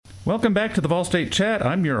Welcome back to the Vol State Chat.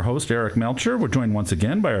 I'm your host, Eric Melcher. We're joined once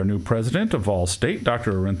again by our new president of Vol State,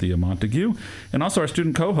 Dr. Orinthia Montague, and also our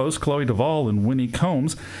student co-hosts, Chloe Duvall and Winnie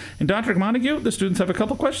Combs. And Dr. Montague, the students have a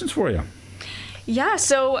couple questions for you. Yeah,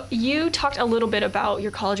 so you talked a little bit about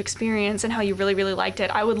your college experience and how you really, really liked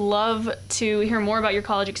it. I would love to hear more about your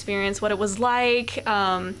college experience, what it was like,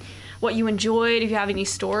 what you enjoyed, if you have any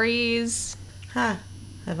stories.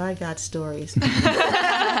 Have I got stories?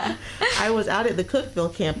 I was out at the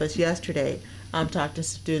Cookeville campus yesterday talking to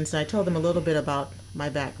students, and I told them a little bit about my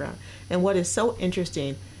background. And what is so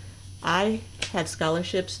interesting, I had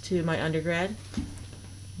scholarships to my undergrad,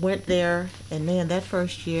 went there, and man, that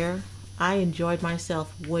first year, I enjoyed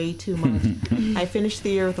myself way too much. I finished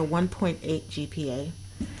the year with a 1.8 GPA.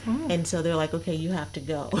 Oh. And so they're like, okay, you have to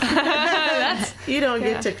go. You don't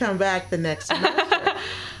get to come back the next semester.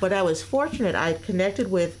 But I was fortunate. I connected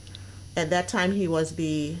with, at that time, he was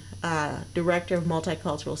the director of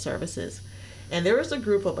multicultural services. And there was a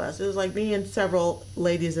group of us. It was like me and several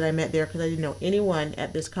ladies that I met there because I didn't know anyone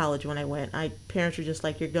at this college when I went. Parents were just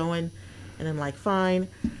like, you're going? And I'm like, fine.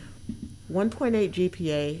 1.8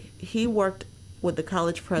 GPA. He worked with the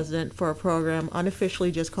college president for a program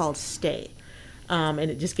unofficially just called STAY. And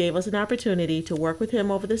it just gave us an opportunity to work with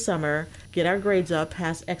him over the summer, get our grades up,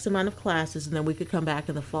 pass X amount of classes, and then we could come back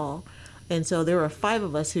in the fall. And so there were 5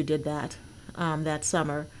 of us who did that that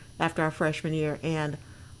summer after our freshman year. And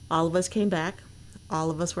all of us came back. All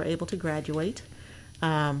of us were able to graduate.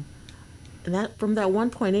 And from that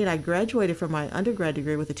 1.8, I graduated from my undergrad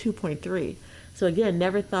degree with a 2.3. So again,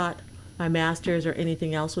 never thought my master's or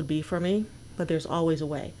anything else would be for me, but there's always a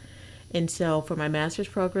way. And so for my master's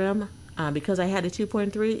program, because I had a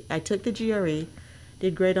 2.3, I took the GRE,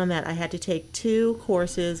 did great on that. I had to take 2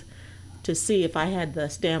 courses to see if I had the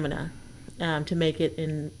stamina to make it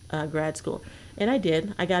in grad school. And I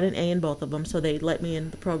did. I got an A in both of them, so they let me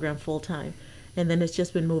in the program full time. And then it's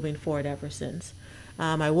just been moving forward ever since.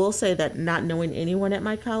 I will say that not knowing anyone at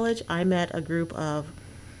my college, I met a group of,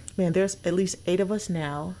 there's at least 8 of us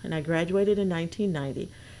now, and I graduated in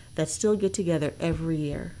 1990. That still get together every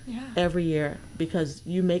year. Every year, because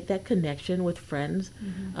you make that connection with friends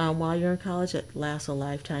while you're in college. It lasts a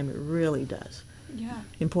lifetime. It really does. Yeah.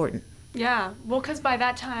 Important. Yeah. Well, because by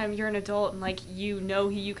that time you're an adult and you know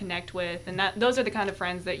who you connect with, and those are the kind of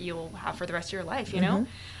friends that you'll have for the rest of your life. You know.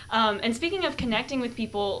 And speaking of connecting with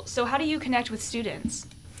people, so how do you connect with students?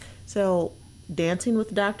 So, Dancing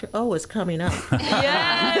with Dr. O is coming up.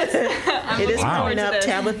 Yes! It is coming up.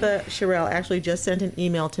 Tabitha Sherrill actually just sent an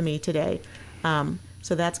email to me today.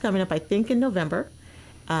 So that's coming up, I think, in November.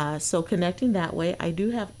 So connecting that way. I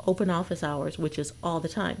do have open office hours, which is all the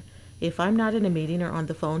time. If I'm not in a meeting or on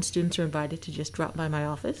the phone, students are invited to just drop by my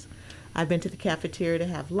office. I've been to the cafeteria to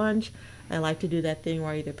have lunch. I like to do that thing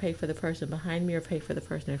where I either pay for the person behind me or pay for the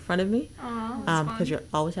person in front of me. Because you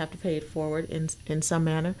always have to pay it forward in some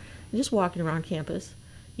manner. And just walking around campus.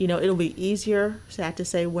 It'll be easier, sad to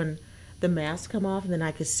say, when the masks come off and then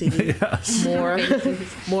I could see more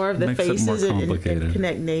of the faces and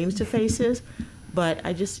connect names to faces. But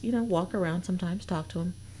I just, walk around sometimes, talk to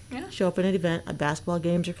them. Yeah. Show up at an event. Basketball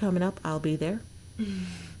games are coming up. I'll be there.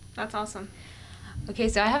 That's awesome. Okay,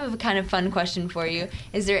 so I have a kind of fun question for you.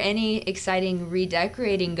 Is there any exciting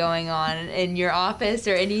redecorating going on in your office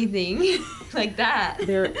or anything like that?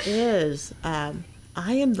 There is. I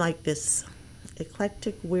am like this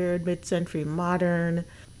eclectic, weird, mid-century, modern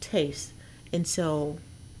taste. And so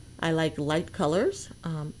I like light colors,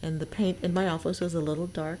 and the paint in my office was a little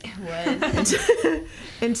dark. It was.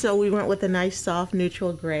 And so we went with a nice, soft,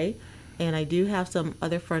 neutral gray. And I do have some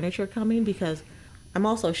other furniture coming because I'm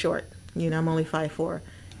also short. I'm only 5'4",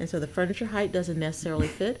 and so the furniture height doesn't necessarily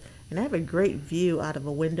fit. And I have a great view out of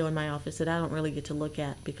a window in my office that I don't really get to look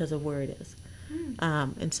at because of where it is.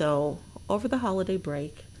 And so over the holiday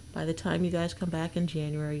break, by the time you guys come back in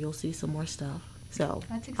January, you'll see some more stuff. So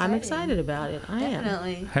I'm excited about it.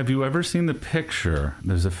 Definitely. I am. Have you ever seen the picture?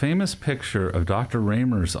 There's a famous picture of Dr.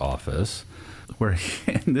 Raymer's office where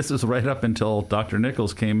and this is right up until Dr.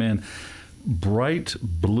 Nichols came in. Bright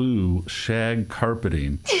blue shag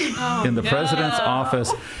carpeting in the president's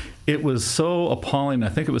office. It was so appalling. I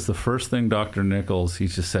think it was the first thing Dr. Nichols, he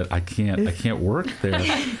just said, I can't work there.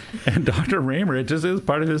 And Dr. Raymer, it just is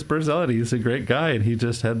part of his personality. He's a great guy, and he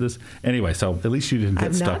just had this. Anyway, so at least you didn't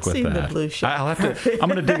get stuck with that. I've not seen the blue shag. I'm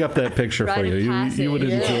going to dig up that picture for you. You would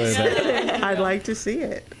enjoy that. I'd like to see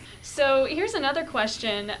it. So here's another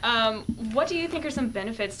question. What do you think are some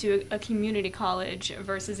benefits to a community college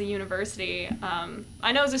versus a university?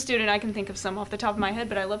 I know as a student I can think of some off the top of my head,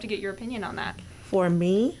 but I'd love to get your opinion on that. For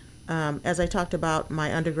me, as I talked about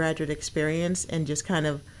my undergraduate experience and just kind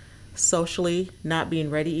of socially not being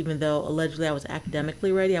ready, even though allegedly I was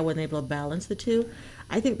academically ready. I wasn't able to balance the two.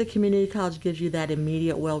 I think the community college gives you that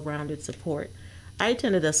immediate, well-rounded support. I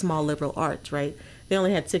attended a small liberal arts, right? They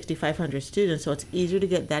only had 6,500 students, so it's easier to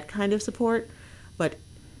get that kind of support. But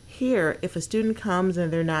here, if a student comes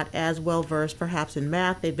and they're not as well-versed perhaps in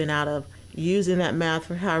math, they've been out of using that math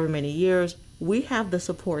for however many years, we have the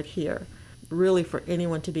support here, really, for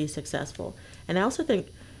anyone to be successful. And I also think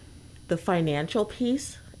the financial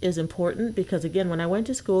piece is important because, again, when I went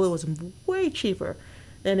to school, it was way cheaper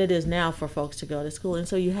than it is now for folks to go to school. And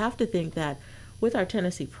so you have to think that with our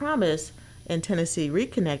Tennessee Promise and Tennessee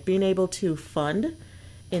Reconnect, being able to fund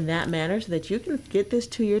in that manner so that you can get this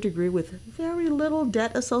 2-year degree with very little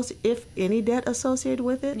debt if any debt associated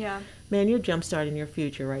with it, Yeah. man, you're jumpstarting your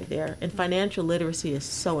future right there. And financial literacy is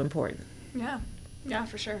so important. Yeah. Yeah,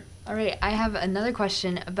 for sure. All right, I have another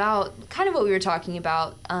question about kind of what we were talking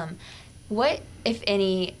about. What, if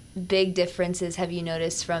any, big differences have you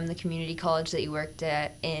noticed from the community college that you worked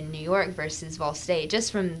at in New York versus Vol State,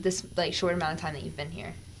 just from this short amount of time that you've been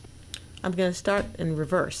here? I'm going to start in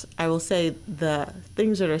reverse. I will say the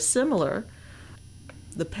things that are similar,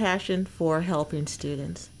 the passion for helping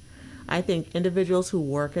students. I think individuals who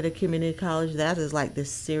work at a community college, that is like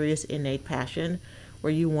this serious innate passion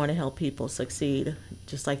where you want to help people succeed,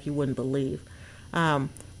 just like you wouldn't believe.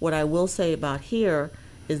 What I will say about here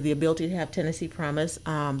is the ability to have Tennessee Promise.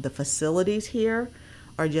 The facilities here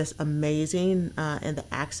are just amazing, and the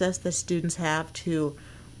access that students have to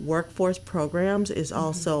workforce programs is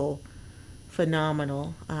also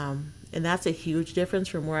phenomenal. And that's a huge difference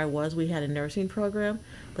from where I was. We had a nursing program,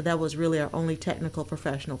 but that was really our only technical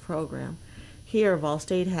professional program. Here, Vol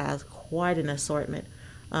State has quite an assortment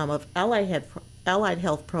of allied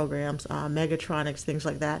health programs, megatronics, things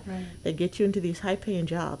like that, Right. that get you into these high-paying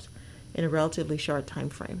jobs in a relatively short time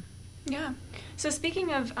frame. Yeah. So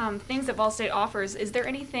speaking of things that Vol State offers, is there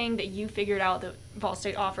anything that you figured out that Vol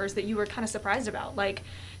State offers that you were kind of surprised about, like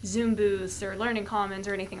Zoom booths or Learning Commons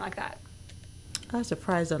or anything like that? I was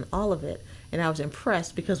surprised on all of it, and I was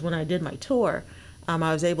impressed because when I did my tour, I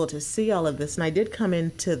was able to see all of this, and I did come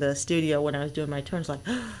into the studio when I was doing my tour, and I was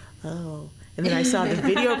like, oh. And then I saw the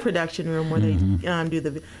video production room where they do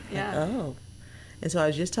the, Yeah. oh. And so I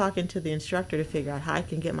was just talking to the instructor to figure out how I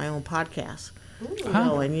can get my own podcast Ooh.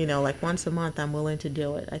 going, like once a month I'm willing to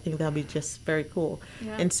do it. I think that'll be just very cool.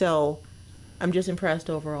 Yeah. And so I'm just impressed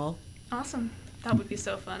overall. Awesome. That would be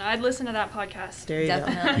so fun. I'd listen to that podcast. There you go.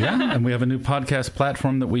 Definitely. Yeah, and we have a new podcast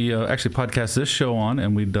platform that we actually podcast this show on,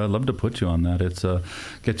 and we'd love to put you on that. It's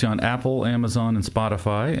get you on Apple, Amazon, and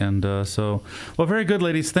Spotify. And well, very good,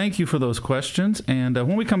 ladies. Thank you for those questions. And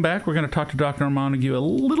when we come back, we're going to talk to Dr. Montague a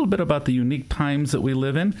little bit about the unique times that we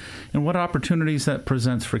live in and what opportunities that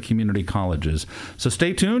presents for community colleges. So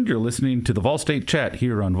stay tuned. You're listening to the Vol State Chat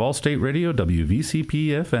here on Vol State Radio, WVCP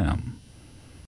FM.